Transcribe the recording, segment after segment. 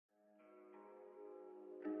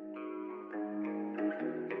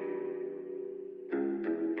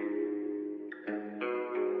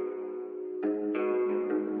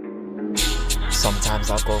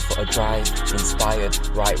Sometimes I go for a drive, inspired,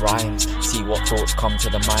 write rhymes, see what thoughts come to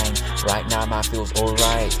the mind. Right now man feels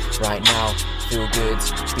alright, right now feel good,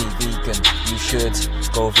 be vegan, you should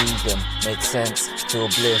go vegan, make sense, feel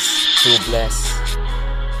bliss, feel blessed.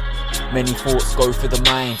 Many thoughts go through the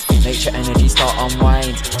mind, nature energy start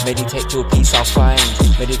unwind. Meditate till peace I'll find,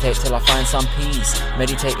 meditate till I find some peace.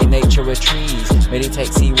 Meditate in nature with trees,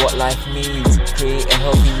 meditate see what life means. Create a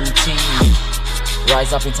healthy routine,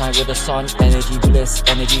 rise up in time with the sun. Energy bliss,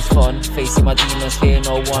 energy's fun. Facing my demons, fear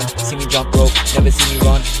no one. See me jump rope, never see me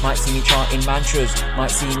run. Might see me chanting mantras,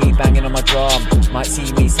 might see me banging on my drum. Might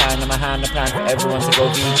see me signing my hand, a plan for everyone to go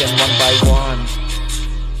vegan one by one.